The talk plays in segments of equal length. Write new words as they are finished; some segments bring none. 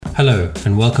Hello,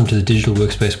 and welcome to the Digital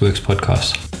Workspace Works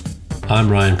podcast.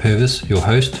 I'm Ryan Purvis, your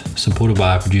host, supported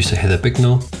by our producer Heather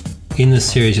Bicknell. In this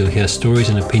series, you'll hear stories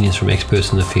and opinions from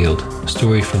experts in the field,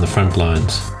 stories from the front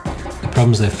lines, the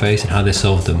problems they face and how they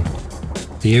solved them,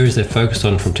 the areas they focused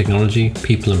on from technology,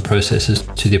 people and processes,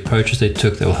 to the approaches they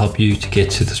took that will help you to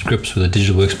get to the grips with the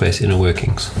digital workspace inner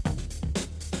workings.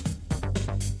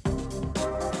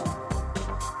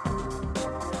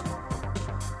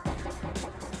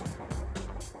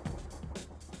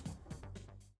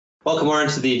 Welcome, Warren,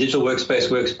 to the Digital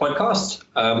Workspace Works podcast.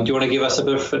 Do you want to give us a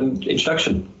bit of an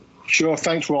introduction? Sure.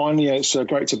 Thanks, Ryan. Yeah, it's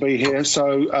great to be here.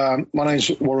 So my name's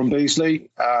Warren Beasley.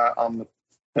 I'm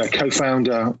the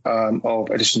co-founder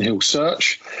of Edison Hill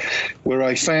Search. We're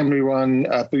a family-run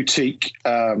boutique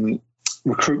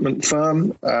recruitment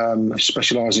firm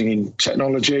specialising in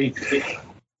technology.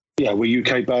 Yeah, we're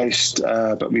UK-based,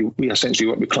 but we essentially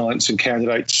work with clients and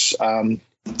candidates all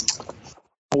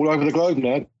over the globe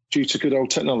now, due to good old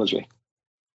technology.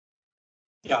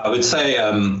 Yeah, I would say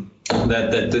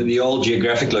that the old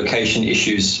geographic location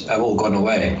issues have all gone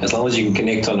away. As long as you can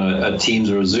connect on a Teams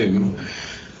or a Zoom,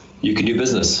 you can do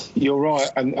business. You're right,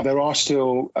 and there are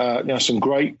still some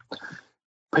great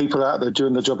people out there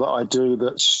doing the job that I do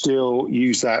that still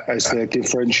use that as their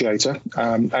differentiator,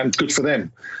 and good for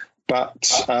them.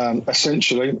 But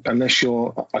essentially, unless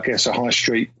you're, I guess, a high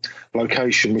street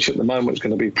location, which at the moment is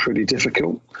going to be pretty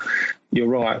difficult, you're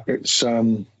right. It's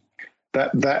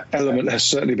that element has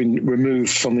certainly been removed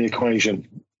from the equation.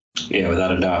 Yeah,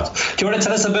 without a doubt. Do you want to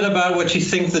tell us a bit about what you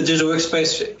think the digital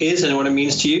workspace is and what it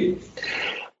means to you?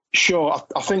 Sure.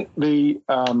 I think the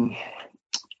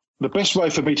best way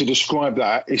for me to describe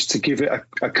that is to give it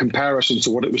a comparison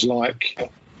to what it was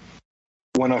like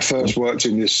when I first worked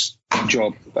in this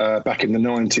job back in the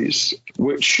 90s,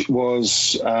 which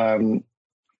was an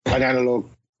analog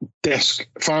desk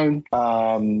phone,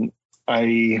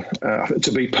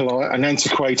 to be polite, an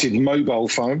antiquated mobile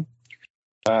phone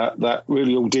that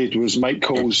really all did was make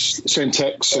calls, send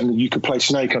texts, and you could play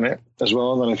Snake on it as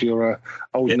well. I don't know if you're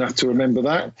old enough to remember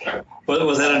that. Well,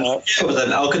 was that an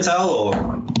Alcatel or?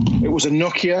 It was a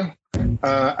Nokia.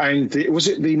 And was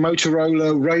it the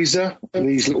Motorola Razr?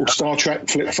 These little Star Trek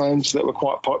flip phones that were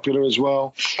quite popular as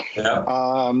well.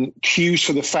 Yeah. Queues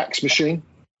for the fax machine.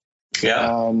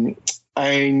 Yeah.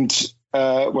 And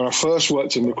when I first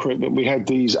worked in recruitment, we had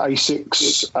these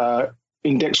A6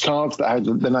 index cards that had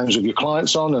the names of your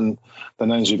clients on and the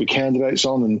names of your candidates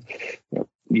on, and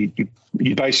you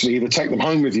basically either take them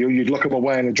home with you, you'd lock them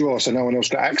away in a drawer so no one else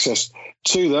got access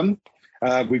to them.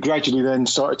 We gradually then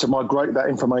started to migrate that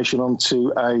information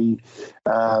onto a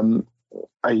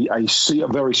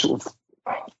very sort of,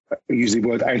 I use the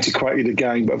word antiquated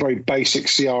again, but a very basic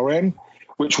CRM,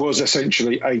 which was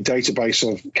essentially a database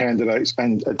of candidates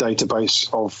and a database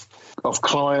of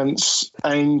clients.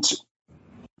 And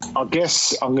I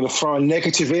guess I'm going to throw a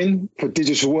negative in for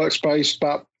digital workspace,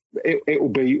 but it will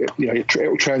be, it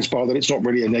will transpire that it's not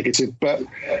really a negative. But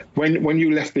when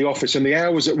you left the office, and the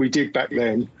hours that we did back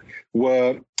then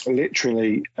were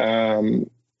literally 7:30,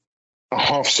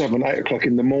 8 o'clock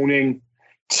in the morning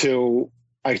till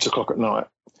 8 o'clock at night.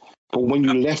 But when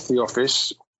you left the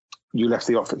office, you left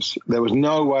the office. There was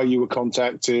no way you were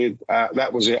contacted.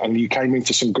 That was it. And you came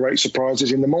into some great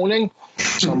surprises in the morning.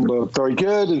 Some were very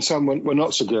good and some were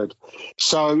not so good.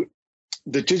 So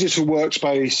the digital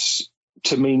workspace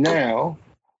to me now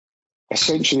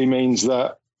essentially means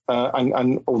that,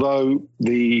 and although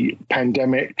the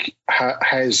pandemic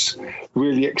has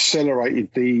really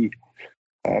accelerated the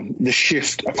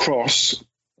shift across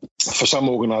for some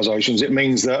organisations, it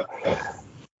means that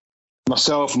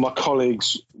myself and my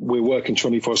colleagues, we're working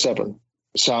 24/7.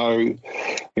 So,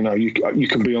 you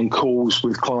can be on calls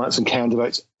with clients and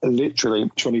candidates literally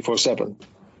 24/7.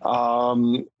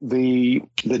 The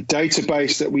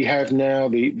database that we have now,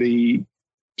 the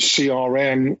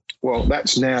CRM, well,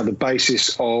 that's now the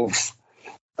basis of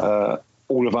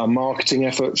all of our marketing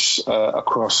efforts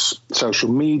across social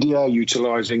media,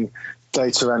 utilising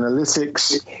data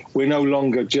analytics. We're no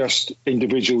longer just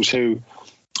individuals who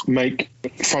make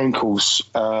phone calls.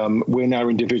 We're now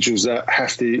individuals that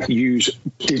have to use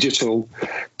digital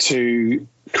to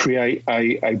create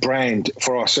a brand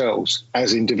for ourselves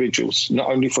as individuals, not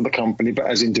only for the company, but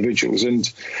as individuals. And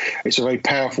it's a very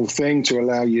powerful thing to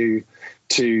allow you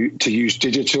to use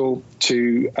digital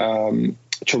to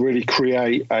really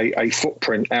create a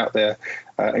footprint out there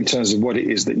in terms of what it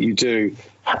is that you do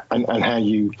and how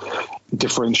you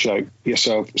differentiate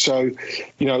yourself. So,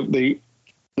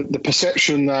 the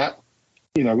perception that,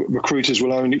 recruiters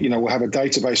will only, will have a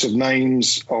database of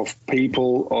names, of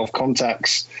people, of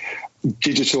contacts.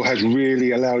 Digital has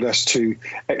really allowed us to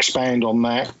expand on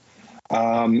that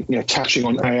touching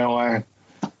on AI,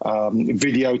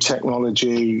 video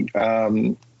technology.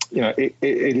 It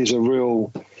is a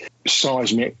real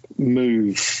seismic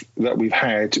move that we've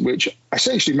had, which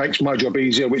essentially makes my job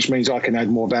easier, which means I can add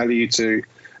more value to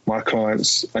my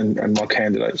clients and my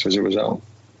candidates as a result.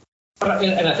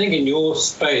 And I think in your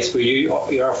space where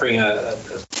you're offering a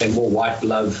more white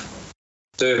glove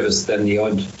service than the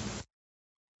odd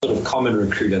sort of common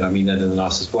recruiter, I mean that in the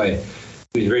nicest way,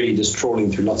 who's really just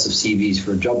trawling through lots of CVs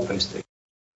for a job posting.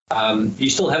 You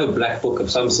still have a black book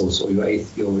of some sort, or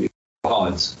your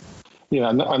cards. Yeah,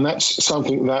 and that's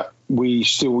something that we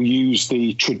still use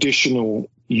the traditional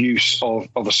use of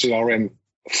a CRM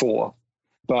for.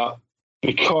 But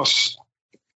because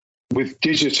with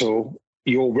digital,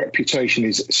 your reputation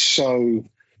is so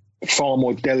far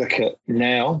more delicate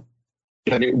now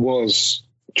than it was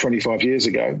 25 years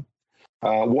ago.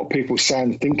 What people say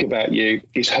and think about you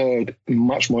is heard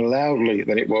much more loudly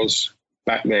than it was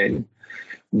back then.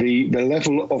 The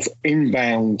level of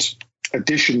inbound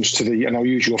additions to and I'll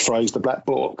use your phrase, the black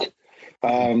book,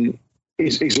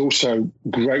 is also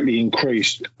greatly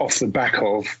increased off the back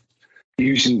of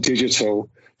using digital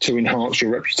to enhance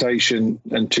your reputation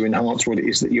and to enhance what it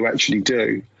is that you actually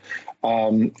do.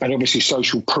 And obviously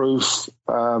social proof,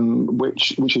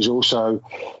 which is also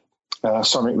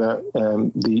something that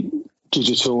the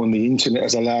digital and the internet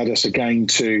has allowed us again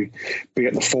to be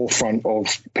at the forefront of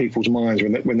people's minds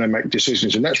when they make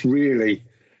decisions. And that's really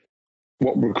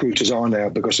what recruiters are now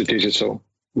because of digital,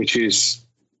 which is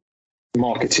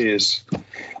marketeers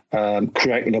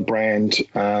creating a brand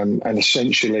and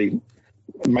essentially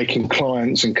making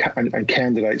clients and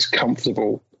candidates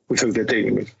comfortable with who they're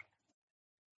dealing with.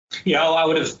 Yeah, I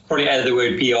would have probably added the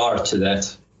word PR to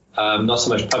that. Not so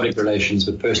much public relations,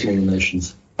 but personal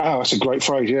relations. Oh, that's a great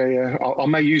phrase. Yeah. I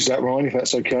may use that, Ryan, if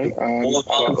that's okay. I like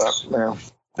that now.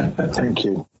 Thank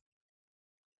you.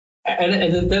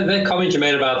 And that comment you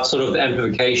made about sort of the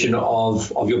amplification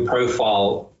of your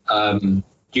profile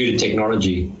due to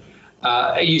technology,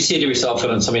 you see it yourself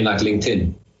on something like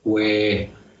LinkedIn, where,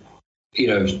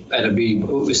 and it'd be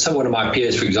with one of my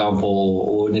peers, for example,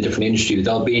 or in a different industry,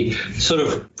 they'll be sort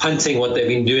of hunting what they've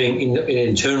been doing in an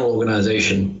internal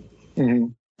organization. Mm-hmm.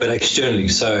 But externally,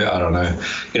 so I don't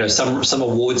know, some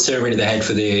award ceremony they had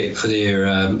for their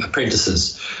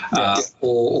apprentices,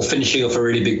 or finishing off a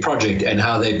really big project, and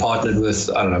how they partnered with,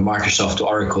 I don't know, Microsoft or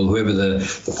Oracle, whoever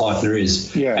the partner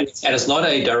is. Yeah. And it's not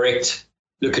a direct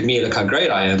look at me, look how great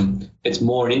I am. It's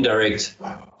more an indirect.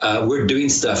 We're doing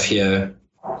stuff here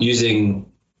using,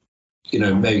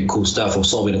 maybe cool stuff or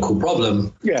solving a cool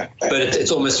problem. Yeah. But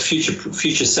it's almost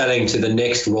future selling to the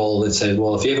next role that says,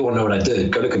 well, if you ever want to know what I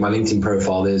did, go look at my LinkedIn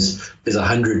profile. There's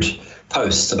 100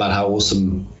 posts about how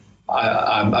awesome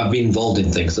I've been involved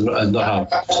in things, and not how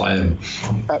awesome I am.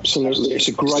 Absolutely. It's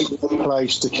a great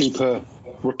place to keep a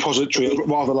repository,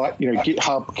 rather like,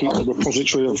 GitHub, keep a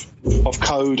repository of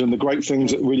code and the great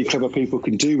things that really clever people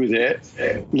can do with it.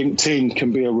 LinkedIn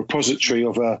can be a repository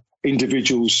of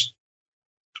individuals'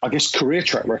 career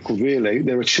track record, really,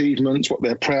 their achievements, what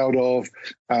they're proud of,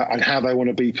 and how they want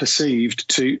to be perceived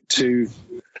to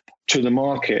the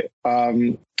market.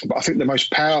 But I think the most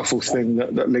powerful thing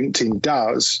that LinkedIn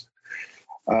does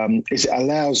is it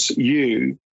allows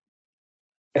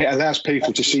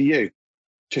people to see you,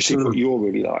 to see what you're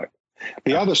really like.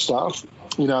 The other stuff,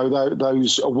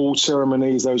 those award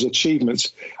ceremonies, those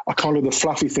achievements are kind of the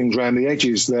fluffy things around the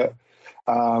edges that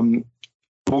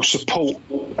will support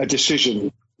a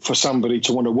decision for somebody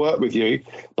to want to work with you.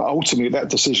 But ultimately that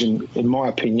decision, in my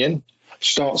opinion,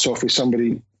 starts off with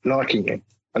somebody liking you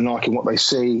and liking what they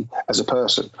see as a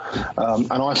person.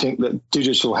 And I think that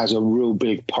digital has a real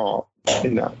big part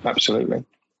in that. Absolutely.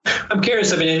 I'm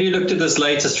curious, have you looked at this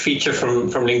latest feature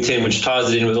from LinkedIn, which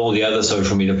ties it in with all the other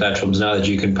social media platforms now, that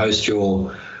you can post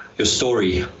your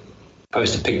story,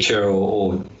 post a picture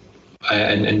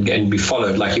and be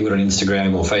followed like you would on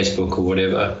Instagram or Facebook or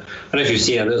whatever? I don't know if you've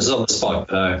seen it. This is on the spot.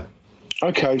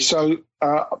 Okay, so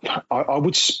I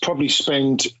would probably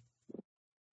spend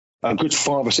a good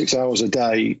 5 or 6 hours a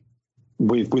day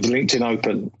with LinkedIn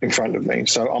open in front of me.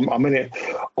 So I'm in it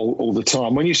all the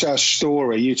time. When you say a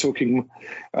story, you're talking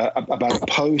about a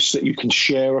post that you can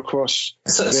share across.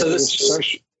 So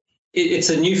it's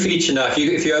a new feature now.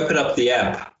 If you open up the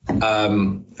app,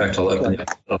 in fact, I'll open it.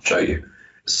 I'll show you.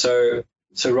 So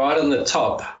right on the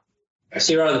top,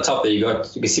 there you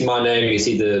can see my name, you can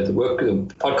see the work, the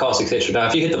podcast, etc. Now,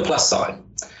 if you hit the plus sign,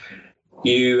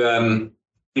 you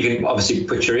can obviously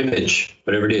put your image,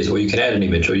 whatever it is, or you can add an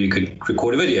image, or you could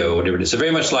record a video, or whatever it is. So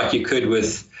very much like you could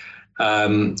with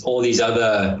all these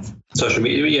other social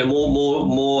media,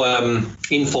 more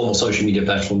informal social media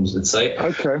platforms, let's say.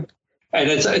 Okay. And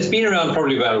it's been around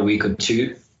probably about a week or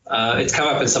two. It's come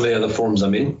up in some of the other forums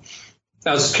I'm in.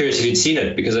 I was just curious if you'd seen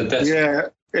it, because that's... Yeah,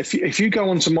 if you go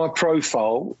onto my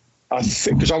profile, I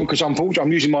think, because unfortunately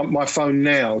I'm using my phone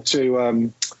now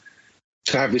to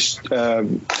have this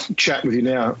chat with you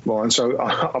now, Ryan. So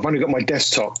I've only got my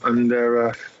desktop, and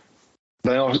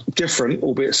they are different,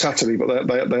 albeit subtly, but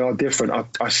they are different.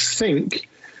 I think,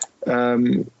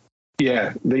 it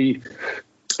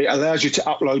allows you to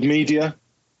upload media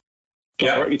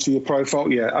directly to your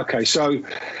profile. Yeah, okay. So,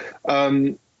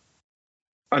 and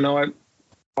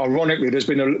ironically, there's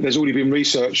already been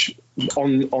research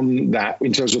on that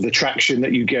in terms of the traction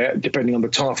that you get depending on the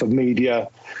type of media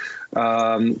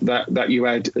that you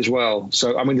add as well.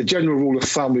 So, I mean, the general rule of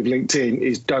thumb with LinkedIn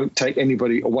is don't take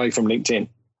anybody away from LinkedIn.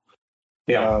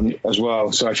 As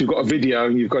well. So if you've got a video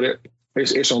and you've got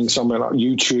it's on somewhere like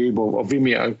YouTube or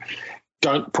Vimeo,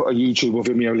 don't put a YouTube or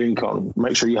Vimeo link on.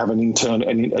 Make sure you have an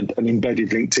embedded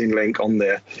LinkedIn link on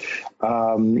there.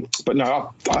 But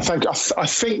no, I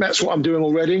think that's what I'm doing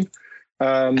already.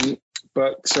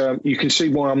 But you can see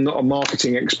why I'm not a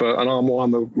marketing expert and why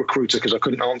I'm a recruiter, because I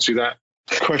couldn't answer that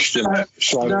question.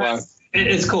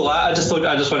 It's cool. I just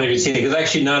wanted to see it, because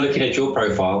actually now looking at your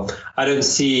profile, I don't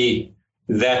see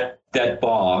that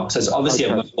bar. So it's obviously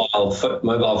a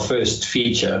mobile first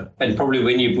feature, and probably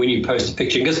when you post a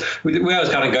picture, because where I was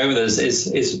kind of going with this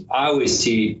is I always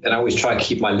see, and I always try to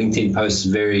keep my LinkedIn posts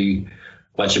very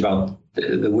much about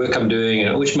the work I'm doing,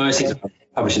 and which mostly is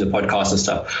publishing the podcast and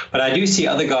stuff. But I do see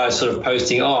other guys sort of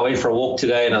posting, I went for a walk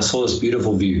today and I saw this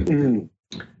beautiful view.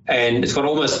 And it's got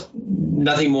almost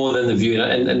nothing more than the view,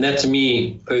 and that to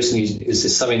me personally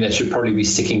is something that should probably be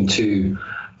sticking to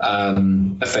a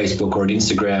Facebook or an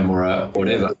Instagram or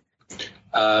whatever.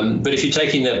 But if you're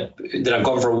taking that I've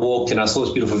gone for a walk and I saw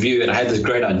this beautiful view and I had this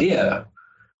great idea,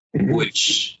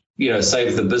 which,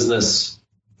 saved the business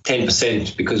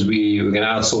 10% because we were going to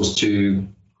outsource to,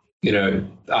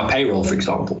 our payroll, for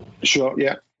example. Sure,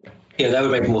 yeah. Yeah, that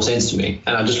would make more sense to me.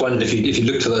 And I just wondered if you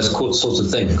looked at those sorts of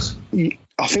things.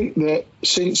 I think that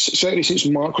certainly since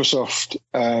Microsoft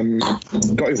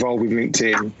got involved with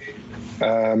LinkedIn,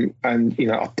 and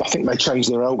I think they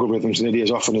changed their algorithms nearly as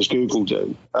often as Google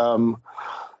do.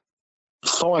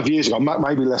 5 years ago,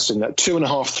 maybe less than that,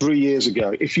 2.5, 3 years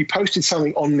ago, if you posted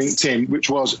something on LinkedIn, which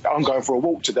was, I'm going for a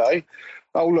walk today,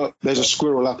 oh, look, there's a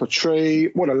squirrel up a tree,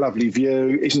 what a lovely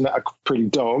view, isn't that a pretty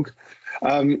dog?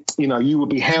 You would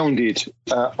be hounded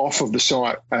off of the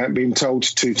site and being told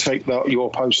to take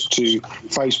your post to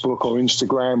Facebook or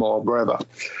Instagram or wherever.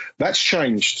 That's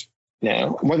changed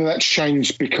now. Whether that's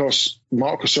changed because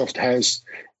Microsoft has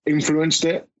influenced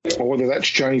it, or whether that's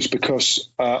changed because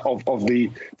of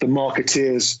the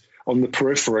marketeers on the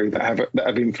periphery that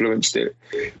have influenced it.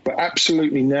 But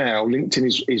absolutely now,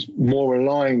 LinkedIn is more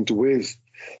aligned with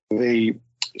the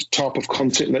type of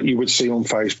content that you would see on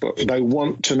Facebook. They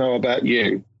want to know about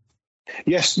you.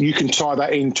 Yes, you can tie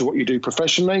that into what you do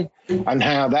professionally and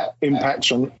how that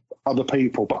impacts on other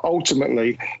people, but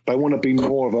ultimately they want to be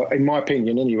more of a, in my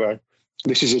opinion anyway,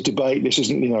 this is a debate, this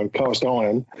isn't, cast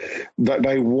iron, that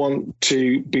they want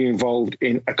to be involved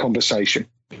in a conversation.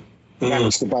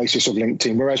 That's the basis of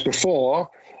LinkedIn. Whereas before,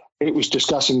 it was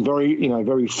discussing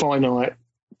very finite,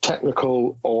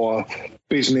 technical or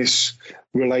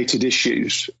business-related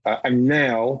issues. And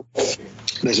now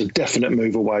there's a definite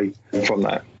move away from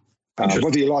that.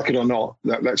 Whether you like it or not,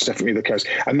 that's definitely the case.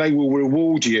 And they will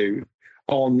reward you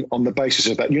on the basis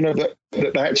of that.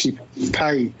 That they actually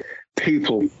pay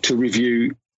people to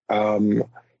review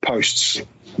posts,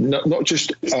 not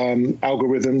just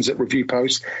algorithms that review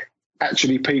posts,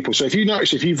 actually people. So if you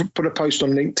notice, if you've put a post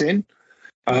on LinkedIn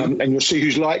and you'll see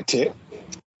who's liked it,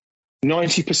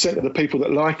 90% of the people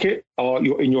that like it are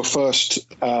in your first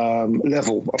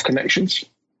level of connections.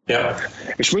 Yeah.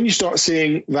 It's when you start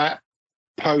seeing that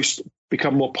post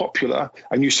become more popular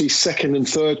and you see second and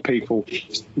third people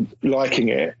liking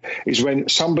it, is when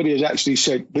somebody has actually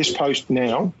said, this post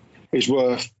now is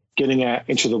worth getting out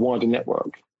into the wider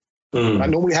network. That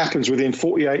normally happens within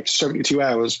 48 to 72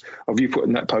 hours of you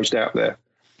putting that post out there.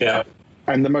 Yeah.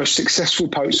 And the most successful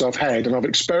posts I've had, and I've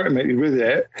experimented with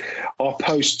it, are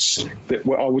posts that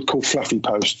I would call fluffy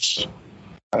posts.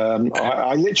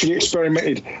 I literally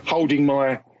experimented holding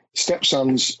my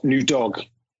stepson's new dog.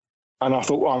 And I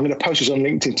thought, well, I'm going to post this on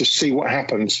LinkedIn to see what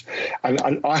happens.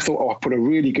 And I thought, I put a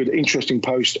really good, interesting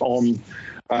post on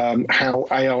how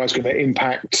AI is going to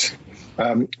impact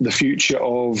the future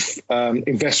of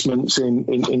investments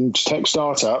in tech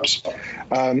startups.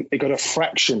 It got a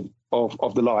fraction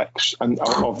of the likes and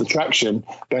of the traction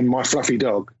than my fluffy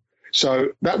dog. So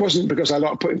that wasn't because I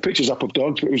like putting pictures up of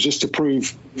dogs, but it was just to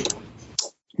prove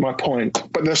my point.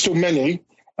 But there's still many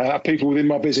people within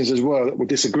my business as well that will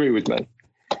disagree with me.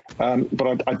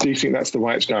 But I do think that's the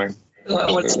way it's going. So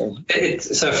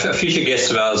a future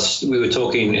guest of ours, we were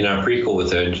talking in our pre-call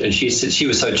with her, and she said she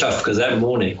was so chuffed because that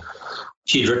morning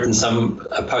she'd written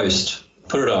a post,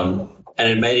 put it on, and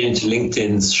it made it into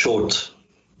LinkedIn's short.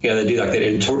 They do like that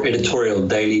editorial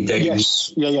daily.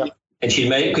 Yes, yeah. And she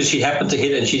made it because she happened to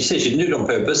hit it, and she said she didn't do it on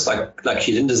purpose, like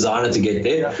she didn't design it to get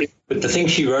there. Yeah. But the thing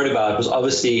she wrote about was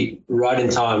obviously right in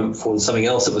time for something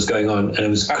else that was going on, and it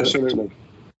was absolutely,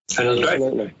 and it was great.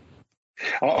 Absolutely.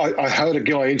 I heard a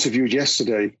guy interviewed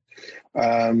yesterday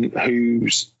who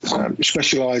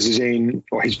specialises in,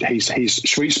 or his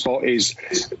sweet spot is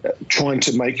trying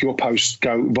to make your post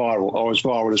go viral or as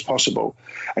viral as possible.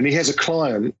 And he has a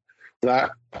client that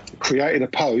created a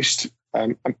post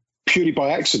purely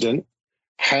by accident,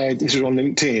 this was on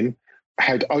LinkedIn,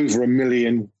 had over 1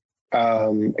 million,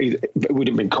 it would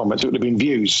have been comments, it would have been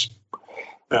views.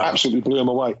 Yeah. Absolutely blew him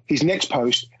away. His next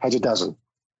post has 12.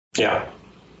 Yeah.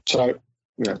 So,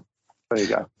 yeah, there you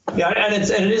go. Yeah, and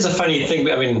it is a funny thing.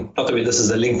 I mean, not that this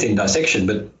is a LinkedIn dissection,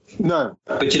 but no.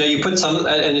 But you put some,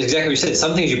 and exactly what you said,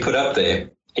 some things you put up there,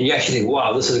 and you actually think,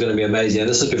 wow, this is going to be amazing. And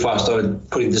this is before I started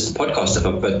putting just the podcast stuff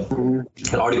up, but an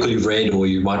article you've read, or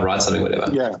you might write something,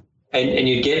 whatever. Yeah. And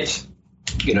you get,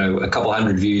 a couple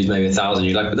hundred views, maybe 1,000.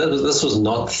 You're like, but this was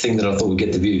not the thing that I thought would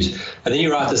get the views. And then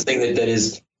you write this thing that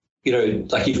is,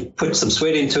 like you've put some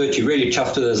sweat into it. You really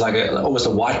chuffed it. There's like almost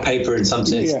a white paper in some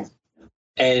sense. Yeah.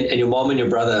 And your mom and your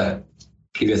brother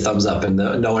give you a thumbs up, and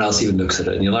no one else even looks at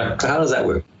it. And you're like, how does that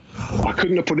work? I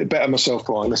couldn't have put it better myself,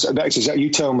 Brian. That's exactly, you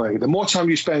tell me. The more time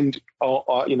you spend,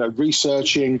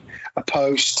 researching a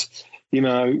post,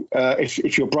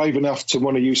 if you're brave enough to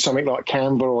want to use something like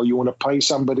Canva, or you want to pay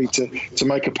somebody to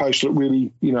make a post look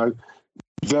really,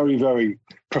 very, very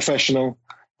professional,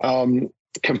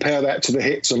 compare that to the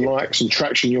hits and likes and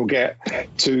traction you'll get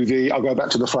to I'll go back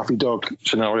to the fluffy dog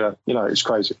scenario. It's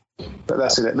crazy. But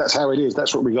that's it. That's how it is.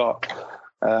 That's what we got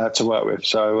to work with.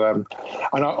 So, and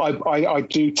I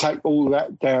do take all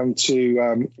that down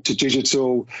to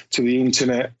digital, to the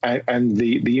internet, and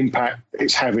the impact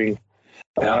it's having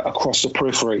across the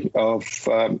periphery of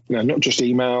not just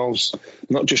emails,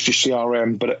 not just your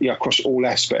CRM, but across all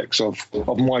aspects of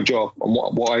my job and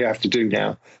what I have to do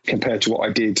now compared to what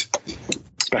I did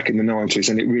back in the 90s.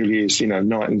 And it really is,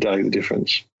 night and day, the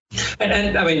difference.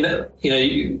 And I mean,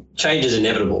 change is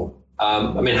inevitable.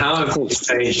 How have things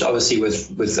changed? Obviously,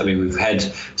 with we've had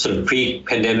sort of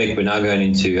pre-pandemic. We're now going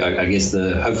into, I guess,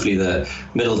 hopefully the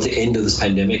middle to end of this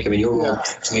pandemic. I mean, your role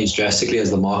changed drastically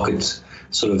as the market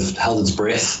sort of held its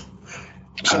breath.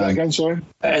 Say that again, sorry.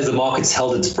 As the market's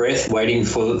held its breath, waiting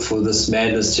for this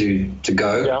madness to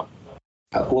go.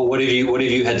 Yeah. What have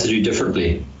you had to do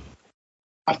differently?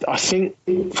 I think,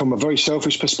 from a very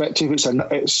selfish perspective,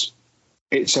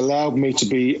 it's allowed me to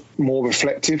be more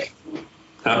reflective,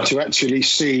 to actually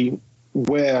see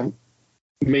where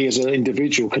me as an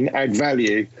individual can add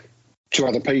value to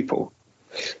other people.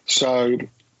 So,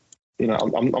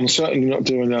 I'm certainly not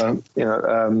doing a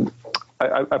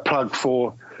plug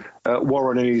for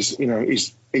Warren and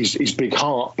his big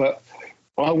heart, but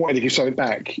I wanted to give something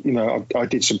back. I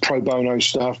did some pro bono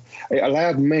stuff. It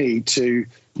allowed me to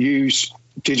use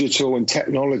digital and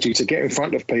technology to get in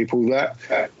front of people that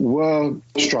were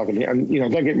struggling. And,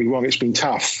 don't get me wrong, it's been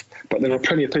tough, but there are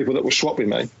plenty of people that were swapping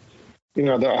me,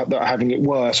 that are having it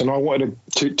worse. And I wanted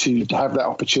to have that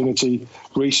opportunity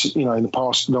in the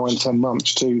past 9-10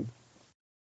 months to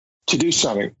do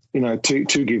something,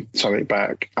 to give something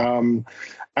back.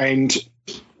 And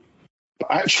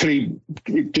actually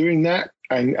doing that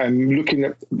and looking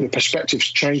at the perspectives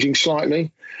changing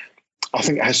slightly, I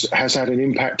think has had an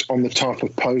impact on the type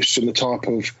of posts and the type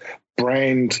of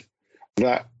brand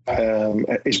that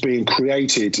is being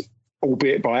created,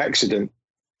 albeit by accident,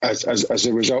 as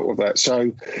a result of that.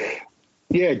 So,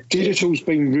 yeah, digital's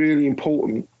been really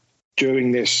important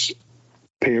during this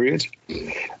period.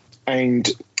 And,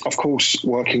 of course,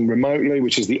 working remotely,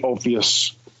 which is the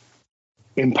obvious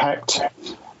impact,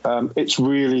 it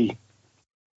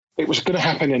was going to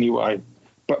happen anyway,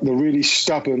 but the really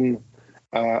stubborn,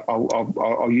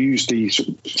 I'll use the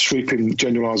sweeping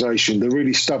generalisation, the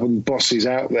really stubborn bosses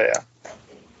out there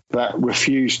that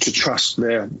refuse to trust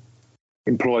their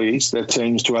employees, their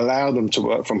teams, to allow them to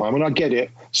work from home. And I get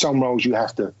it, some roles you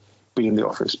have to be in the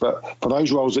office, but for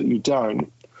those roles that you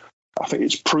don't, I think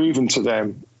it's proven to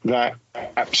them that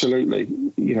absolutely,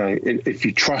 if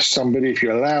you trust somebody, if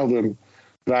you allow them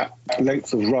that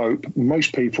length of rope,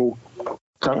 most people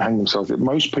don't hang themselves.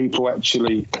 Most people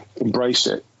actually embrace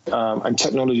it. And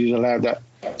technology has allowed that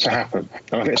to happen.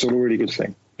 And I think it's a really good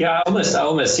thing. Yeah, I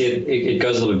almost see it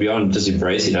goes a little bit beyond just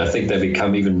embracing. I think they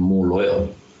become even more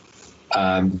loyal.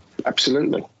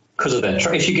 Absolutely. Because of that,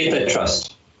 if you get that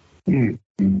trust. Mm.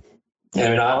 I mean,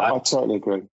 I totally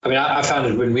agree. I mean, I found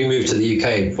it when we moved to the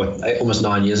UK, almost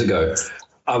 9 years ago.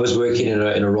 I was working in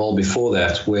a role before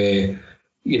that where,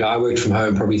 I worked from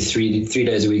home probably three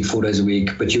days a week, 4 days a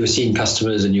week, but you were seeing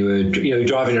customers and you were,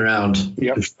 driving around,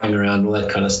 flying around, all that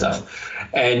kind of stuff.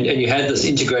 And you had this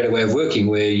integrated way of working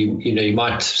where you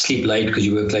might sleep late because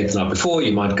you worked late the night before.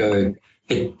 You might go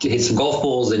hit some golf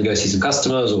balls, then go see some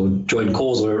customers or join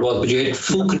calls or whatever it was. But you had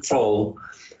full control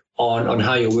on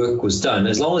how your work was done,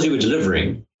 as long as you were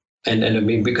delivering. And I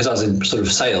mean, because I was in sort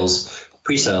of sales,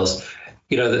 pre-sales,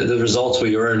 the results were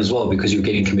your own as well, because you were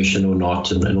getting commission or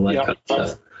not and all that kind of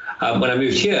stuff. When I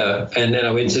moved here and then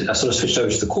I sort of switched over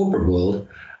to the corporate world,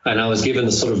 and I was given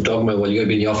the sort of dogma, well, you're going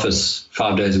to be in the office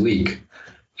 5 days a week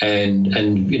and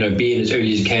be in as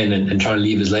early as you can and try to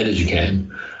leave as late as you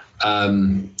can.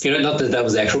 Not that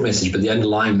was the actual message, but the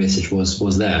underlying message was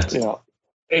that. Yeah.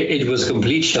 It was a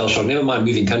complete shell shock. Never mind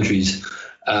moving countries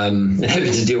and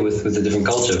having to deal with a different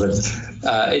culture, but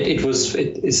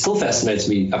it still fascinates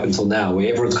me up until now, where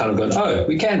everyone's kind of going, oh,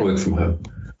 we can work from home.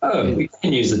 Oh, we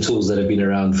can use the tools that have been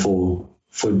around for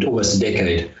almost a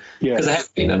decade. Yeah, because they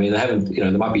have been. I mean, they haven't.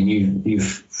 There might be new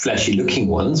flashy looking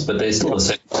ones, but they're still the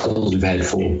same tools we've had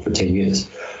for 10 years.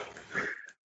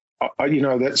 I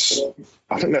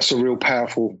think that's a real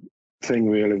powerful thing.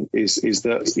 Really, is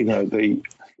that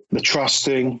the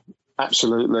trusting,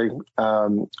 absolutely,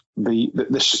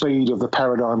 the speed of the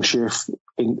paradigm shift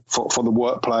for the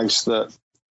workplace that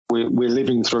we're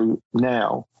living through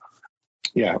now.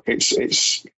 Yeah,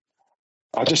 it's.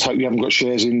 I just hope you haven't got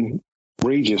shares in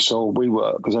Regis or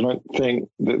WeWork, because I don't think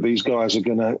that these guys are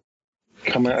going to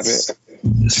come out of it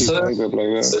too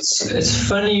favorably. It's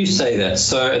funny you say that.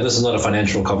 So, and this is not a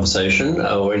financial conversation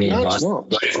or any advice,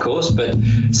 of course. But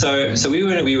so we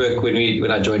were in WeWork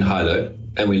when I joined Hilo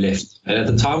and we left, and at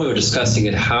the time we were discussing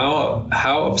it how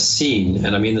obscene,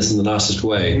 and I mean this in the nicest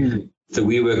way, the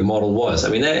WeWork model was. I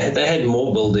mean, they had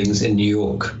more buildings in New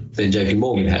York than JP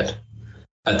Morgan had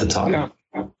at the time. Yeah.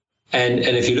 And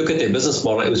if you look at their business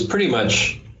model, it was pretty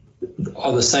much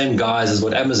on the same guise as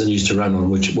what Amazon used to run on,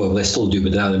 which, well, they still do,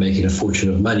 but now they're making a fortune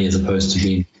of money as opposed to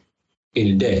being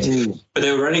in debt. But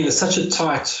they were running such a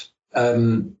tight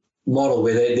model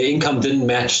where their income didn't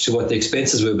match to what the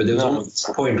expenses were, but there was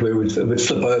a point where it would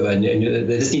flip over and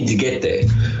they just need to get there.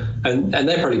 And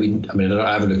they've probably been, I mean,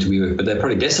 I haven't looked at WeWork, but they're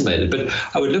probably decimated. But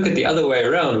I would look at the other way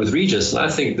around with Regis, and I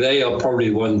think they are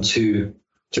probably one to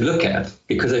look at,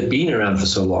 because they've been around for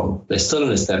so long. They're still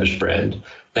an established brand.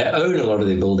 They own a lot of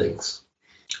their buildings,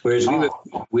 whereas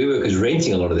WeWork is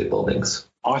renting a lot of their buildings.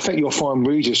 I think you'll find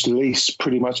Regis lease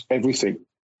pretty much everything.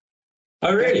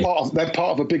 Oh, really? They're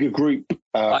part of a bigger group.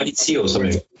 IDC or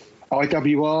something.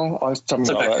 IWR,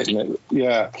 something like that, isn't it?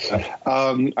 Yeah.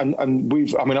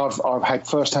 And I've had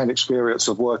first-hand experience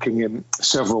of working in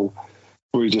several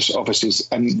Regis offices,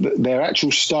 and their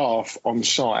actual staff on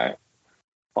site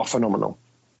are phenomenal.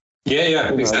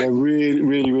 Yeah, exactly. They're really,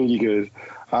 really, really good.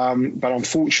 But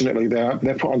unfortunately, they're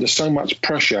put under so much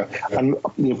pressure, and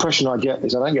the impression I get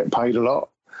is they don't get paid a lot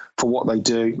for what they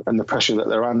do, and the pressure that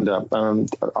they're under.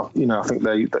 I think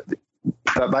they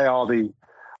are the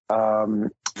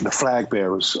flag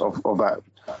bearers of that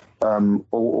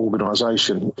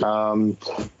organisation.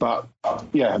 But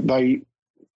yeah, they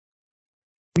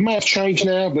may have changed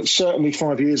now, but certainly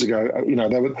 5 years ago,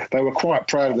 they were quite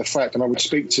proud of the fact. And I would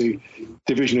speak to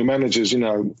divisional managers,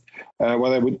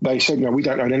 where they said, "No, we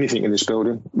don't own anything in this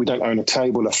building. We don't own a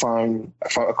table, a phone, a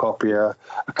photocopier.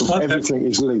 Everything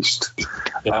is leased."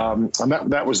 Yeah. And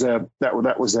that was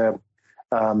their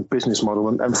business model.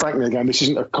 And frankly, again, this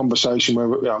isn't a conversation where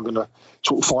I'm going to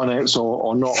talk finance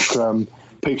or knock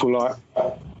people like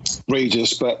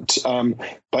Regis, but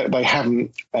they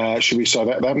haven't, should we say,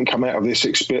 that they haven't come out of this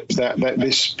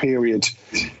this period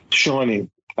shining,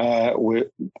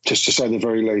 just to say the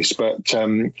very least. But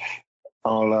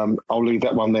I'll leave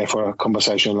that one there for a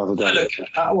conversation another day.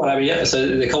 So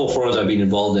the couple of forums I've been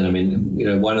involved in, I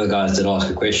mean, one of the guys did ask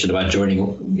a question about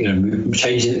joining,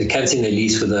 cancelling their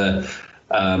lease with it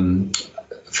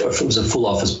was a full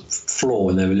office floor,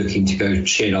 and they were looking to go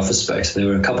shared office space. There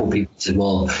were a couple of people who said,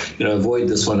 well, avoid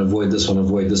this one,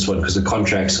 because the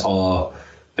contracts are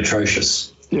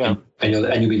atrocious. Yeah. And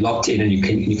you'll be locked in, and you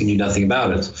can do nothing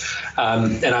about it.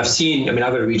 And I've seen, I've got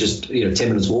to read just 10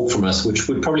 minutes walk from us, which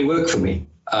would probably work for me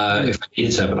if I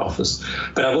needed to have an office.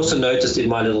 But I've also noticed in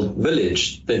my little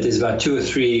village that there's about 2 or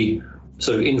 3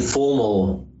 sort of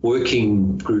informal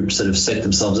working groups that have set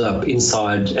themselves up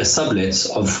inside as sublets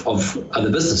of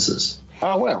other businesses.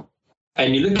 Oh, well.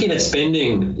 And you're looking at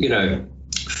spending,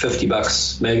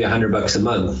 $50, maybe $100 a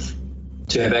month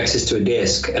to have access to a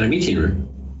desk and a meeting room.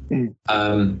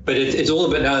 But it's all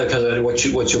about now because of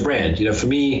what's your brand. For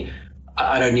me,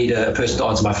 I don't need a person to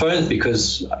answer my phone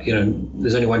because,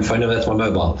 there's only one phone number, that's my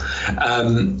mobile.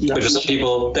 But for some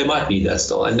people, they might need that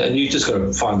still. And you just got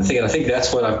to find the thing. And I think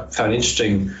that's what I found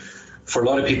interesting for a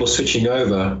lot of people switching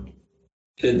over.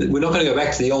 We're not going to go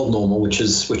back to the old normal, which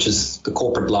is the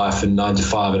corporate life and 9 to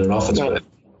 5 in an office. No,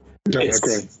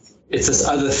 it's this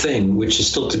other thing, which is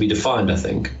still to be defined, I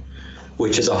think,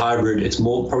 which is a hybrid. It's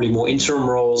probably more interim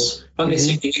roles, not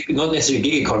necessarily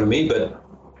gig economy, but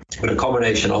a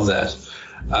combination of that.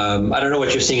 I don't know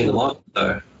what you're seeing in the market,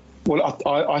 though. Well,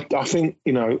 I think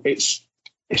it's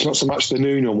not so much the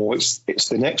new normal; it's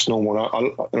the next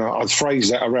normal. I'd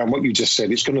phrase that around what you just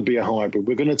said. It's going to be a hybrid.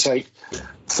 We're going to take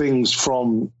things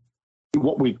from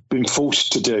what we've been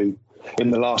forced to do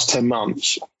in the last 10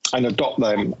 months and adopt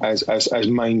them as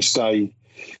mainstay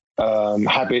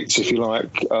habits, if you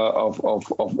like,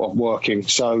 of working.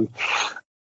 So,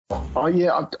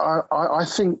 I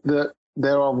think that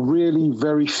there are really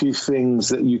very few things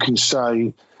that you can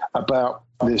say about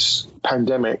this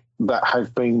pandemic that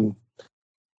have been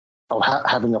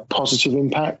having a positive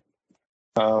impact.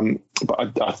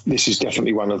 But this is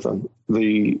definitely one of them.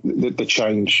 The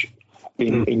change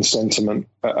in sentiment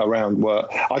around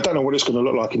work. I don't know what it's going to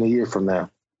look like in a year from now.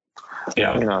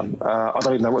 Yeah. I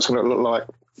don't even know what's going to look like,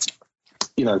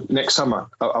 next summer.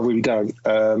 I really don't.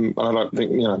 And I don't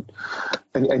think,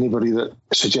 anybody that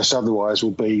suggests otherwise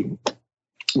will be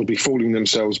fooling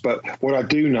themselves. But what I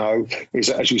do know is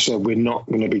that, as you said, we're not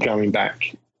going to be going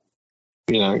back.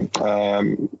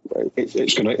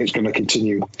 It's going to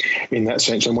continue in that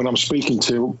sense. And when I'm speaking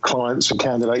to clients and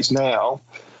candidates now,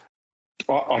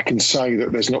 I can say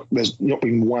that there's not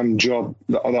been one job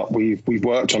that we've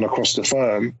worked on across the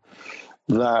firm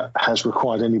that has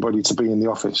required anybody to be in the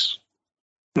office.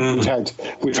 We've had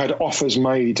offers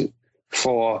made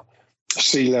for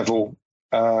C-level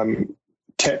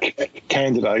tech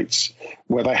candidates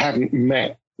where they hadn't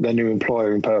met their new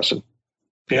employer in person.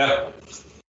 Yeah.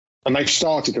 And they've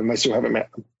started and they still haven't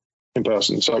met them in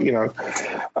person. So, go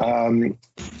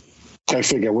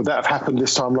figure. Would that have happened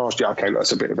this time last year? Okay,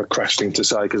 that's a bit of a crash thing to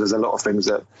say because there's a lot of things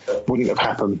that wouldn't have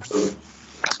happened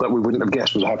that we wouldn't have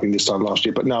guessed was happening this time last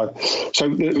year. But no. So,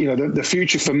 the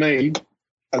future for me,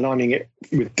 aligning it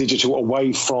with digital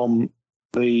away from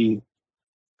the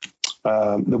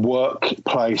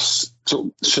workplace sort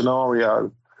of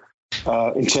scenario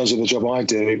in terms of the job I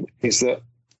do, is that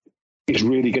it's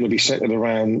really going to be centered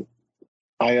around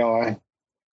AI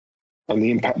and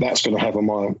the impact that's going to have on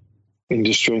my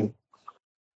industry,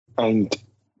 and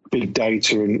big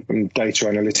data and data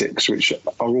analytics, which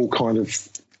are all kind of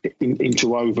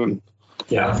interwoven.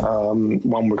 Yeah.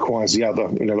 One requires the other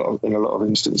in a lot of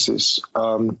instances.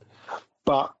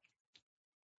 But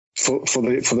for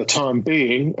the time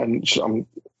being, and I'm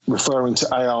referring to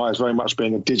AI as very much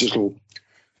being a digital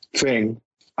thing,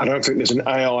 I don't think there's an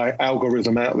AI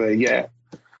algorithm out there yet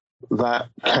that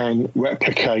can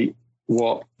replicate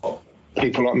what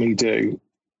people like me do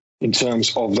in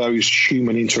terms of those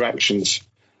human interactions.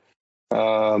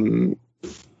 When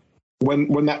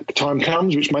that time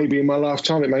comes, which may be in my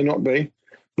lifetime, it may not be,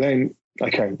 then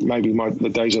okay, maybe the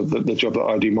days of the job that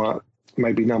I do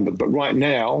may be numbered. But right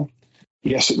now,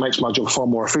 yes, it makes my job far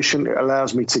more efficient. It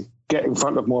allows me to get in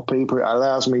front of more people. It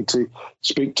allows me to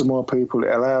speak to more people.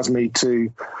 It allows me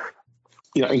to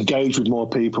engage with more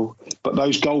people. But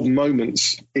those golden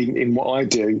moments in what I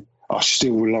do are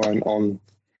still relying on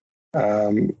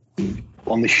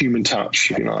the human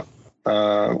touch, if you like,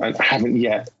 and haven't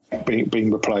yet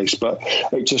been replaced. But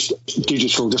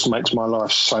digital just makes my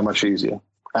life so much easier,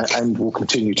 and will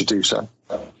continue to do so.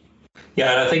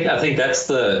 Yeah, and I think that's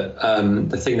the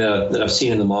thing that I've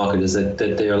seen in the market is that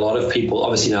there are a lot of people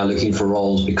obviously now looking for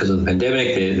roles because of the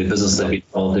pandemic. The business they've been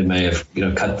told they may have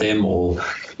cut them or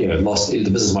lost, the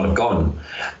business might have gone,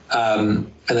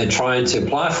 and they're trying to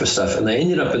apply for stuff, and they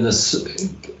ended up in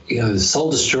this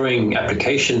soul destroying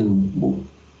application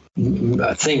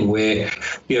thing where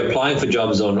you're applying for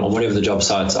jobs on whatever the job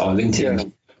sites are,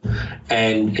 LinkedIn,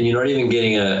 and you're not even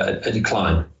getting a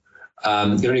decline. You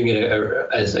don't even get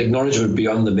an acknowledgement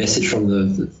beyond the message from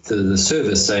the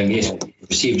service saying, yes, you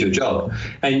received your job.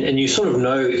 And you sort of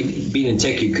know, being in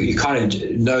tech, you kind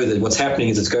of know that what's happening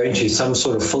is it's going to some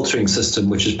sort of filtering system,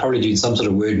 which is probably doing some sort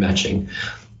of word matching,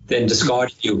 then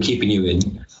discarding you or keeping you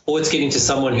in. Or it's getting to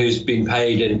someone who's been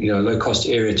paid in a low-cost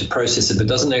area to process it, but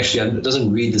doesn't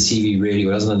read the CV really,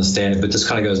 or doesn't understand it, but just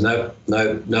kind of goes, no,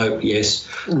 yes,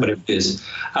 whatever it is.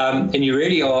 And you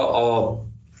really are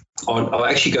are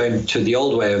actually going to the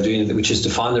old way of doing it, which is to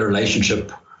find the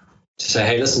relationship, to say,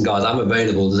 hey, listen, guys, I'm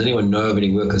available. Does anyone know of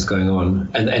any work that's going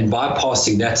on? And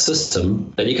bypassing that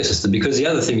system, that ecosystem, because the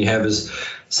other thing you have is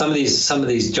some of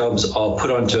these jobs are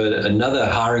put onto another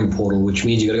hiring portal, which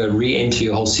means you got to go re-enter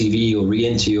your whole CV or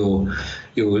re-enter your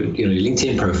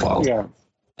LinkedIn profile. Yeah.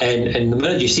 And the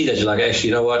minute you see that, you're like, actually,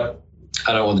 you know what?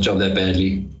 I don't want the job that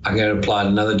badly. I'm going to apply to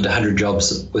another 100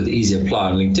 jobs with easy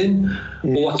apply on LinkedIn,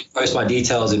 or post my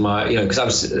details in my,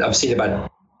 because I've seen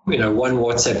about one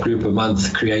WhatsApp group a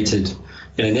month created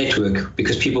in a network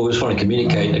because people just want to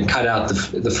communicate and cut out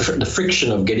the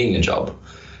friction of getting a job.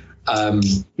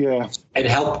 And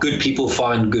help good people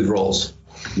find good roles.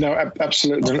 No,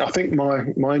 absolutely. And I think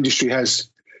my industry has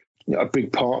a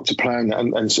big part to play in that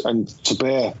and to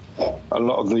bear a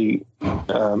lot of the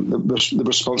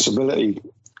responsibility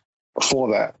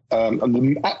for that. And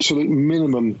the absolute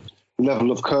minimum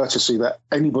level of courtesy that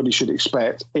anybody should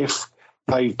expect if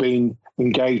they've been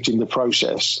engaged in the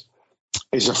process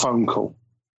is a phone call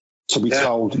to be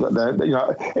told that they're,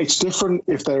 it's different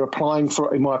if they're applying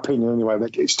for, in my opinion anyway,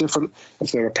 it's different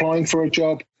if they're applying for a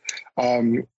job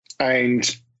and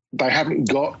they haven't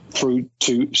got through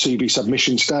to CV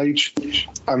submission stage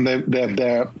and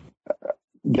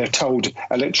they're told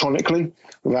electronically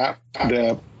that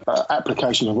their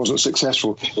application wasn't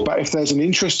successful. But if there's an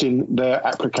interest in their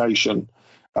application,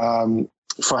 to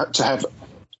have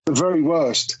the very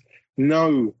worst,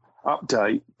 no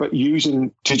update, but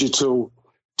using digital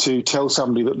to tell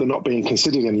somebody that they're not being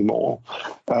considered anymore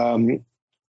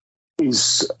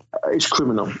is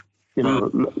criminal.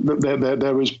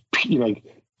 There is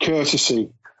courtesy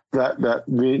that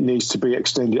really needs to be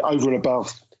extended over and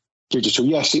above digital.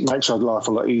 Yes, it makes our life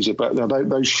a lot easier, but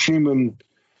those human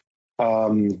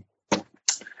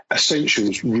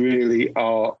essentials really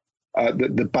are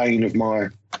the bane of my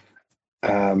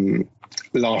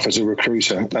life as a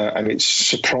recruiter, and it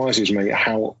surprises me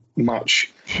how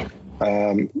much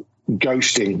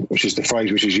ghosting, which is the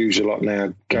phrase which is used a lot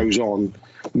now, goes on,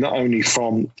 not only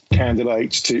from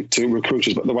candidates to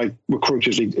recruiters, but the way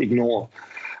recruiters ignore,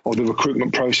 or the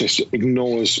recruitment process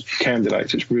ignores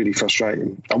candidates. It's really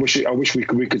frustrating. I wish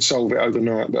we could solve it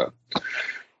overnight, but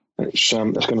it's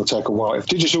going to take a while. If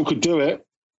digital could do it,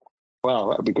 wow,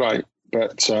 that would be great.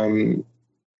 But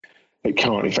it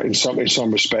can't. In fact, in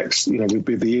some respects,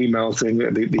 with the email thing,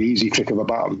 the easy click of a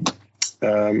button,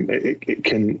 it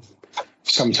can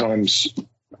sometimes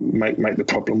make the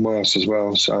problem worse as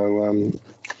well. So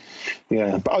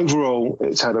but overall,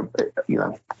 it's had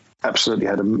absolutely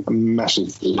had a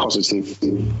massive positive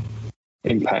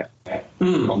impact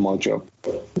on my job,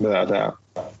 without a doubt.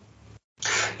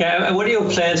 Yeah, and what are your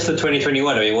plans for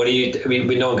 2021?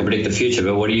 We no one can predict the future,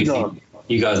 but what do you think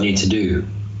you guys need to do?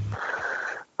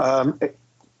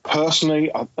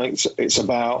 Personally, I think it's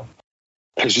about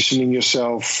positioning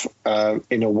yourself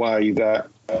in a way that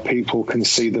people can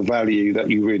see the value that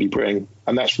you really bring,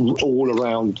 and that's all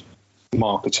around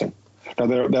marketing. Now,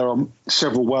 there are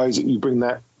several ways that you bring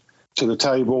that to the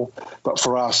table, but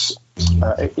for us,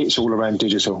 it's all around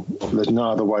digital. There's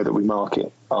no other way that we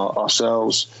market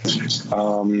ourselves,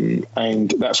 and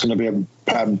that's going to be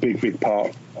a big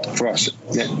part for us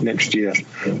next year.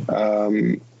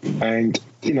 And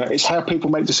it's how people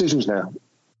make decisions now,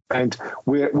 and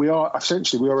we are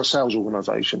essentially a sales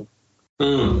organisation.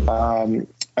 And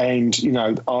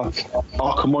our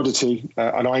commodity,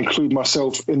 and I include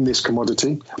myself in this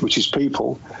commodity, which is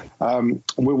people.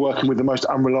 We're working with the most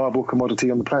unreliable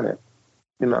commodity on the planet.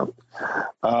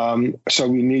 So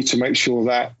we need to make sure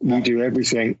that we do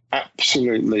everything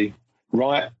absolutely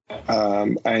right,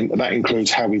 and that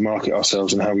includes how we market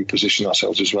ourselves and how we position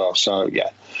ourselves as well. So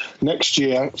next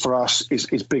year for us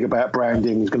is big about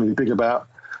branding. It's going to be big about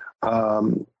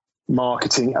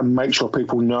marketing, and make sure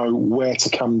people know where to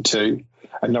come to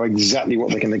and know exactly what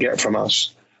they're going to get from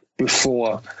us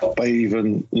before they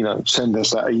even send us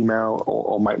that email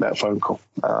or make that phone call.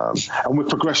 And we're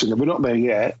progressing. We're not there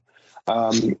yet,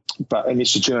 but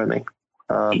it's a journey,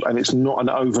 and it's not an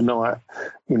overnight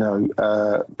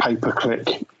pay-per-click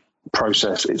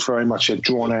process. It's very much a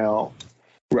drawn out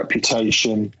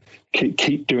reputation.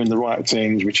 Keep doing the right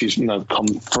things, which is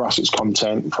for us it's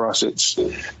content, for us it's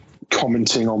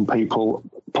commenting on people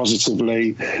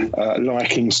positively,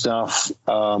 liking stuff,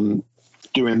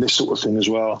 doing this sort of thing as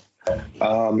well.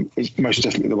 It's most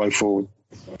definitely the way forward.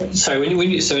 So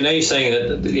so now you're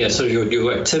saying that sort of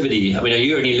your activity. Are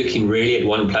you only looking really at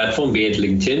one platform, be it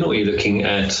LinkedIn, or are you looking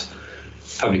at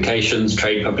publications,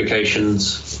 trade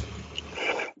publications?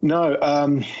 No,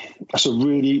 that's a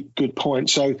really good point.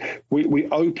 So we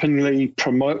openly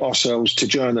promote ourselves to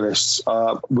journalists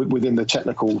within the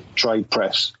technical trade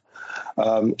press.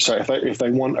 So if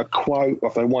they want a quote, or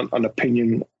if they want an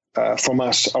opinion from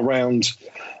us around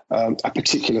a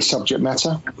particular subject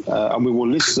matter, and we will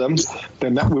list them,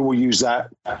 then that we will use that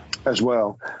as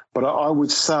well. But I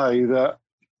would say that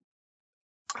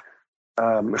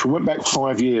if we went back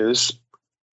 5 years,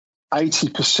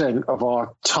 80% of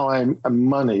our time and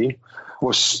money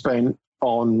was spent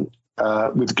on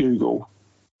with Google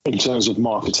in terms of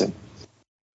marketing.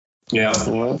 Yeah.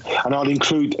 And I'd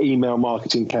include email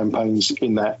marketing campaigns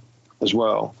in that as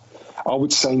well. I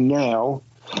would say now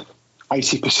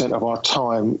 80% of our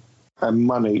time and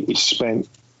money is spent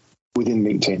within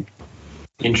LinkedIn.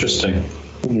 Interesting.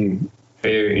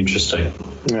 Very interesting.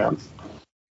 Yeah.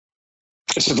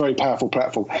 It's a very powerful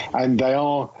platform. And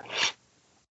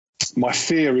my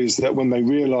fear is that when they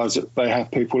realise that they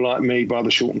have people like me by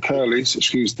the short and curlies,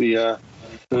 excuse the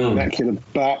vernacular,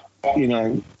 but,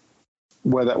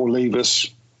 where that will leave us,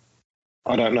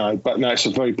 I don't know. But no, it's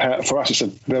for us, it's a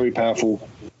very powerful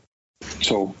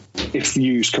tool if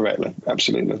used correctly.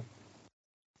 Absolutely.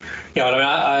 Yeah,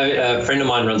 a friend of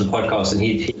mine runs a podcast, and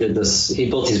he did this. He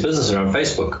built his business around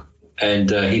Facebook, and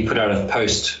he put out a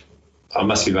post. It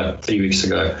must be about 3 weeks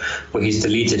ago, where he's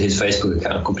deleted his Facebook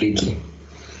account completely.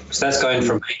 So that's going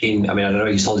from making. I don't know.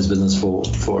 He sold his business for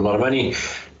a lot of money.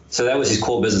 So that was his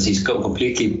core business. He's got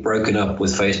completely broken up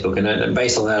with Facebook. And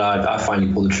based on that, I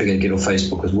finally pulled the trigger to get off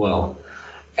Facebook as well.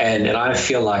 And I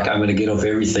feel like I'm going to get off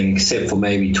everything except for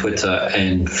maybe Twitter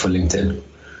and for LinkedIn.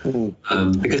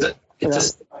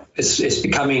 Because it's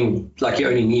becoming like you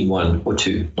only need one or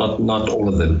two, not all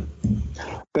of them.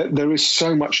 There is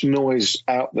so much noise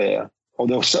out there. Or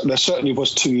there certainly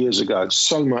was 2 years ago.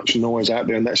 So much noise out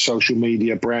there in that social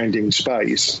media branding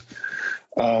space.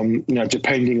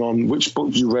 Depending on which book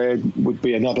you read, would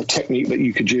be another technique that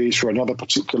you could use for another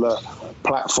particular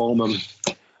platform. And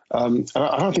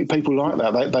I don't think people like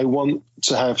that. They want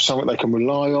to have something they can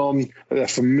rely on, that they're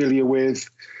familiar with.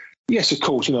 Yes, of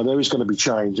course, there is going to be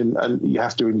change, and you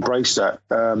have to embrace that.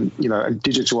 And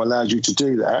digital allows you to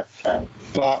do that.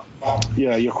 But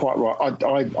yeah, you're quite right.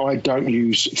 I don't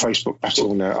use Facebook at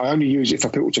all now. I only use it for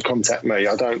people to contact me.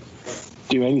 I don't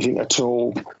do anything at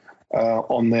all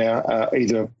on there,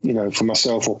 either for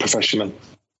myself or professionally.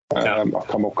 I'll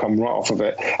come right off of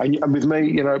it. And with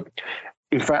me,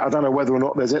 in fact, I don't know whether or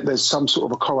not there's some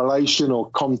sort of a correlation or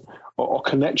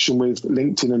connection with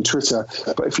LinkedIn and Twitter.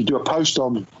 But if you do a post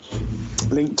on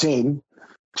LinkedIn,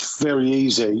 it's very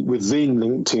easy within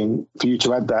LinkedIn for you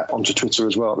to add that onto Twitter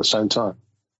as well at the same time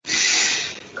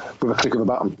with a click of a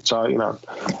button. So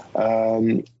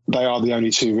they are the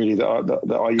only two really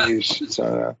that I use.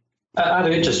 So. Out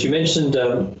of interest, you mentioned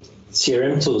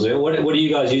CRM tools. What do you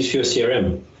guys use for your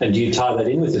CRM? And do you tie that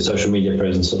in with your social media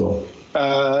presence at all?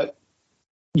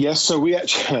 Yes. So we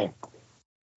actually,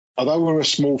 although we're a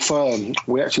small firm,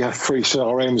 we actually have 3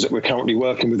 CRMs that we're currently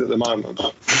working with at the moment.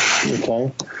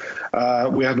 Okay.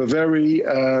 We have a very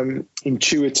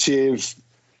intuitive,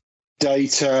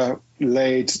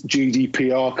 data-led,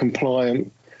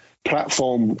 GDPR-compliant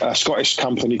platform, a Scottish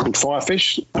company called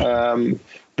Firefish,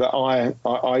 that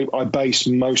I base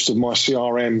most of my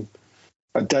CRM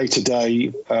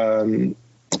day-to-day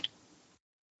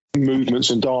movements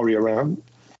and diary around.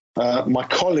 My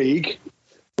colleague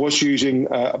was using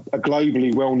a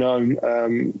globally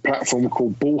well-known platform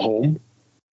called Bullhorn,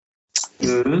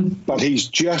 but he's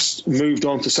just moved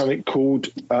on to something called,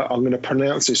 I'm going to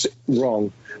pronounce this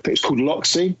wrong, I think it's called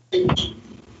Loxy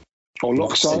or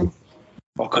Loxo,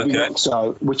 or could be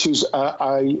Loxo, which is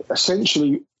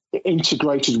essentially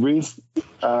integrated with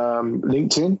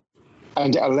LinkedIn,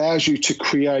 and it allows you to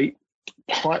create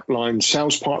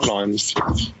sales pipelines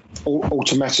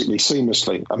automatically,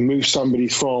 seamlessly, and move somebody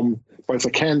from both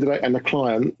a candidate and a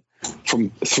client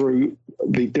through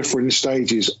the different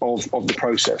stages of the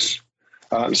process.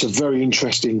 It's a very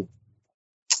interesting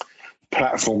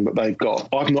platform that they've got.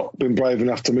 I've not been brave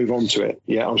enough to move on to it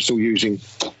yet. I'm still using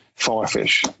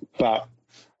Firefish, but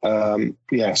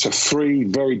so 3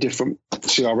 very different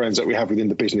CRMs that we have within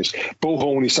the business.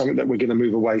 Bullhorn is something that we're going to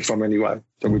move away from anyway,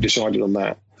 so we decided on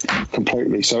that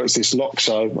completely. So it's this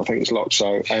Loxo, I think it's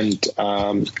Loxo, and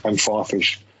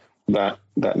Firefish that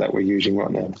we're using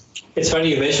right now. It's funny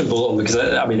you mentioned Bullhorn, because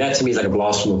that to me is like a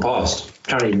blast from the past.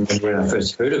 I can't even remember when I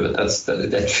first heard of it.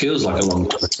 That feels like a long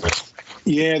time ago.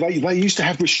 Yeah, they used to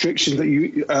have restrictions that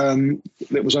you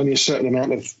there was only a certain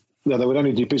amount of. They would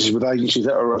only do business with agencies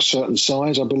that are a certain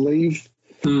size, I believe.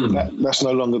 That's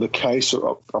no longer the case.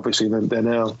 So obviously, they're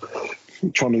now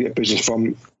trying to get business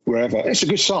from wherever. It's a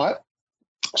good site.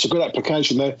 It's a good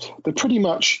application. They're pretty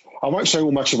much, I won't say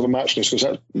all much of a matchness,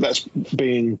 because that's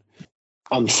being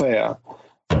unfair.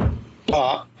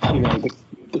 But,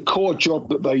 the core job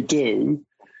that they do,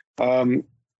 I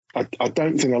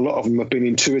don't think a lot of them have been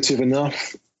intuitive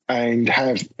enough and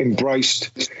have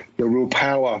embraced the real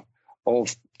power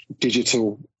of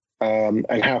digital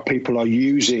and how people are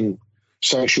using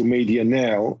social media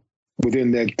now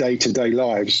within their day-to-day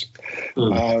lives.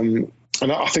 And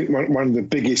I think one of the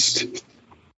biggest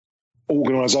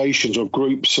organisations or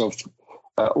groups of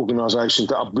organisations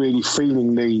that are really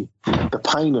feeling the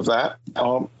pain of that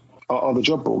are the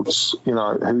job boards, and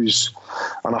I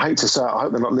hate to say it, I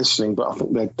hope they're not listening, but I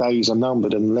think their days are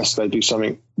numbered unless they do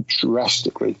something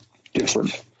drastically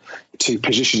different to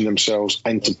position themselves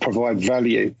and to provide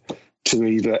value to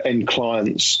either end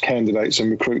clients, candidates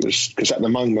and recruiters, because at the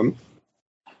moment,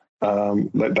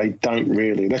 they don't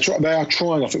really. They are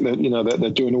trying. I think that they're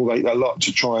doing a lot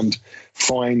to try and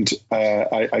find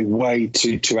a way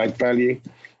to add value.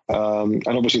 And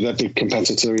obviously, their big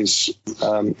competitor is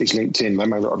LinkedIn. They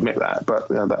may not admit that, but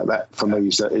that for me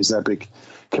is their big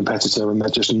competitor, and they're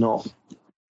just not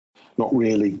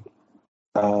really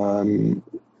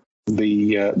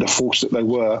the force that they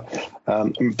were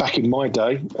back in my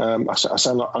day. I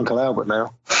sound like Uncle Albert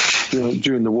now.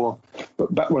 During the war,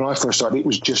 but back when I first started, it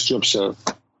was just JobServe.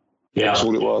 Yeah, that's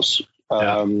all it was.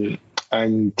 And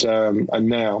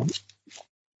now,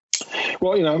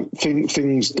 well,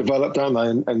 things develop, don't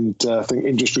they? And I think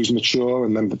industries mature,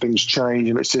 and then things change,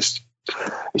 and it's just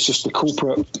the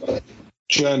corporate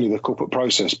journey, the corporate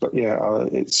process. But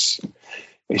it's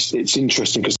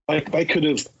interesting because they could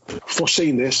have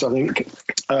foreseen this, I think,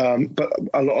 but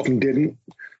a lot of them didn't.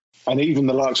 And even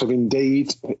the likes of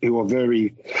Indeed, who are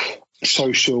very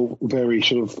social, very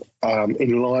sort of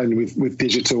in line with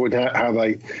digital and how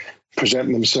they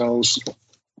present themselves,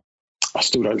 I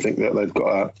still don't think that they've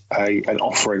got an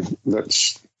offering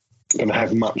that's going to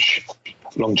have much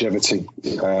longevity.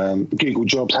 Google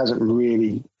Jobs hasn't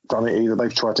really done it either.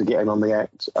 They've tried to get in on the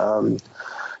act.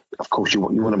 Of course, you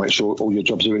want to make sure all your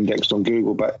jobs are indexed on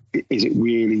Google, but is it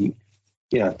really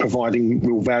providing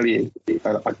real value?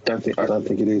 I don't think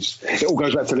it is. It all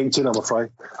goes back to LinkedIn, I'm afraid.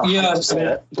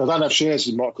 They don't have shares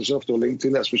in Microsoft or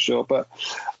LinkedIn, that's for sure, but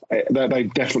they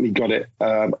definitely got it.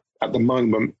 At the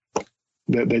moment,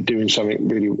 they're doing something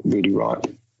really, really right.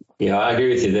 Yeah, I agree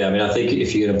with you there. I mean, I think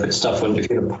if you're going to put stuff on, if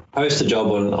you're going to post a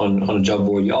job on a job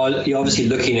board, you're obviously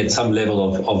looking at some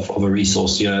level of a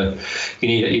resource. You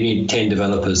need 10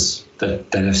 developers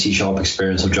that have C#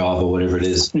 experience or Java or whatever it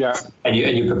is. Yeah. And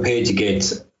you're prepared to get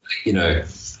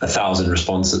 1,000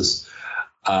 responses.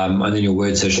 And then your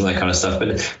word search and that kind of stuff.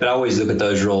 But I always look at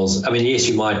those roles. I mean, yes,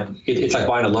 you might. It's like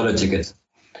buying a lotto ticket.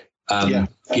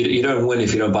 You don't win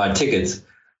if you don't buy a ticket,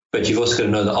 but you've also got to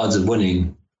know the odds of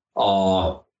winning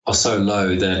are so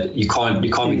low that you can't be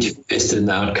too invested in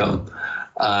the outcome.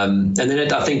 And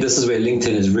then I think this is where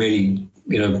LinkedIn is really,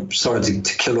 started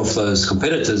to kill off those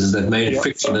competitors, is they've made it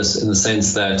frictionless in the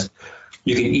sense that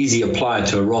you can easily apply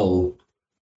to a role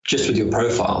just with your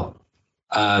profile,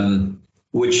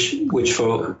 which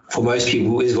for most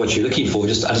people is what you're looking for.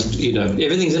 Just,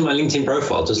 everything's in my LinkedIn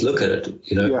profile. Just look at it,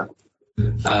 Yeah,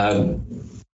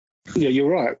 you're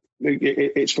right.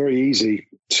 It's very easy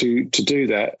to do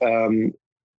that.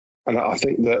 And I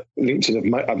think that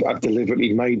LinkedIn have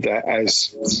deliberately made that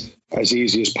as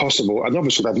easy as possible. And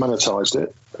obviously they've monetized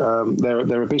it.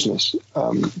 They're a business.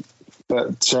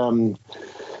 But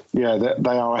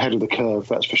they are ahead of the curve,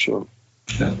 that's for sure.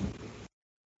 Yeah.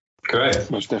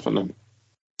 Great. Most definitely.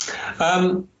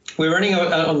 We're running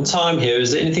on time here.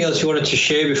 Is there anything else you wanted to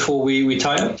share before we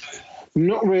tie up?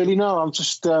 Not really, no. I'm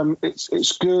just,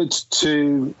 it's good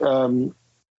to,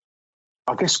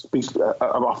 I guess,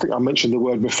 I think I mentioned the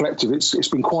word reflective. It's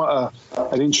been quite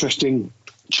an interesting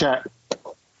chat,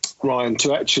 Ryan,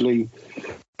 to actually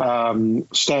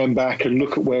stand back and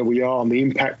look at where we are and the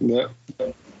impact that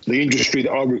the industry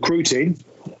that I recruit in,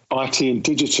 IT and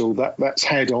digital, that's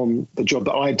had on the job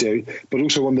that I do, but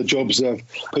also on the jobs of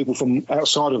people from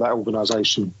outside of that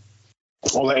organisation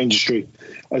or that industry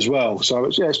as well. So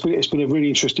it's been a really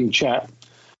interesting chat.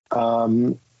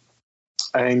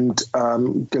 And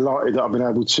delighted that I've been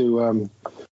able to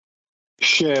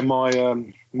share my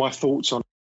thoughts on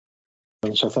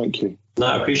it. So thank you. No,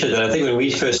 I appreciate that. I think when we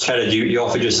first chatted, you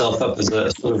offered yourself up as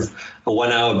a sort of a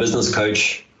 1-hour business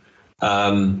coach.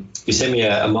 You sent me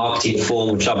a marketing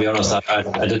form, which I'll be honest,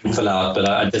 I didn't fill out, but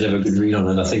I did have a good read on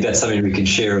it. I think that's something we can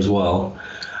share as well.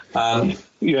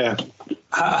 Yeah.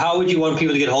 How would you want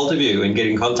people to get hold of you and get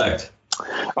in contact?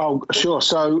 Oh, sure.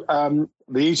 So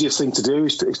the easiest thing to do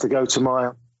is to go to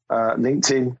my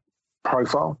LinkedIn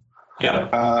profile. Yeah.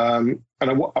 And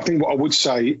I think what I would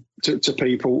say to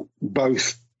people,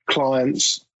 both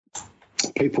clients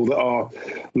people that are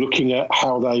looking at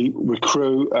how they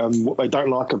recruit, what they don't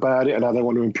like about it and how they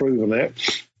want to improve on it.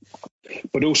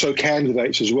 But also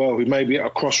candidates as well, who may be at a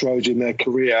crossroads in their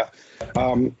career.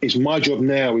 Is my job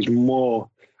now is more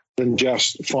than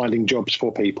just finding jobs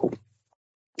for people.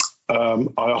 I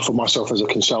offer myself as a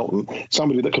consultant,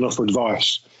 somebody that can offer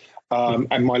advice.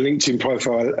 And my LinkedIn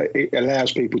profile, it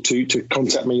allows people to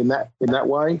contact me in that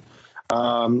way.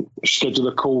 Schedule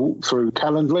a call through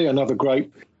Calendly, another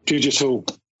great digital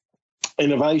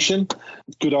innovation.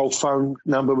 Good old phone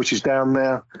number, which is down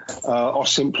there, or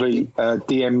simply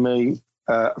DM me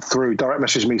direct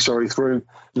message me through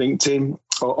LinkedIn,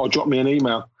 or drop me an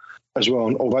email as well.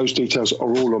 And all those details are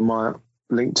all on my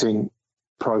LinkedIn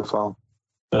profile.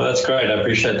 Oh, that's great. I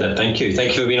appreciate that. Thank you.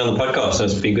 Thank you for being on the podcast.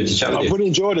 It's been good to chat with you. I've really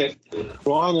enjoyed it,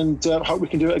 Ryan, and hope we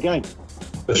can do it again.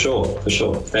 For sure.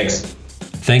 Thanks.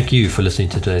 Thank you for listening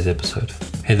to today's episode.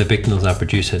 Heather Bicknell is our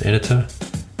producer and editor.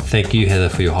 Thank you, Heather,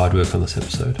 for your hard work on this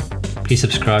episode. Please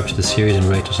subscribe to the series and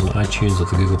rate us on iTunes or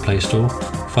the Google Play Store.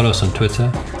 Follow us on Twitter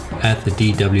 @the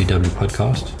DWW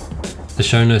Podcast. The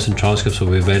show notes and transcripts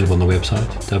will be available on the website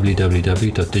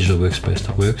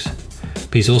www.digitalworkspace.works.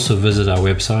 Please also visit our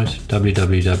website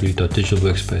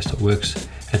www.digitalworkspace.works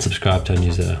and subscribe to our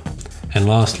newsletter. And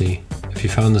lastly, if you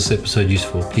found this episode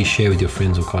useful, please share with your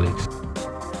friends or colleagues.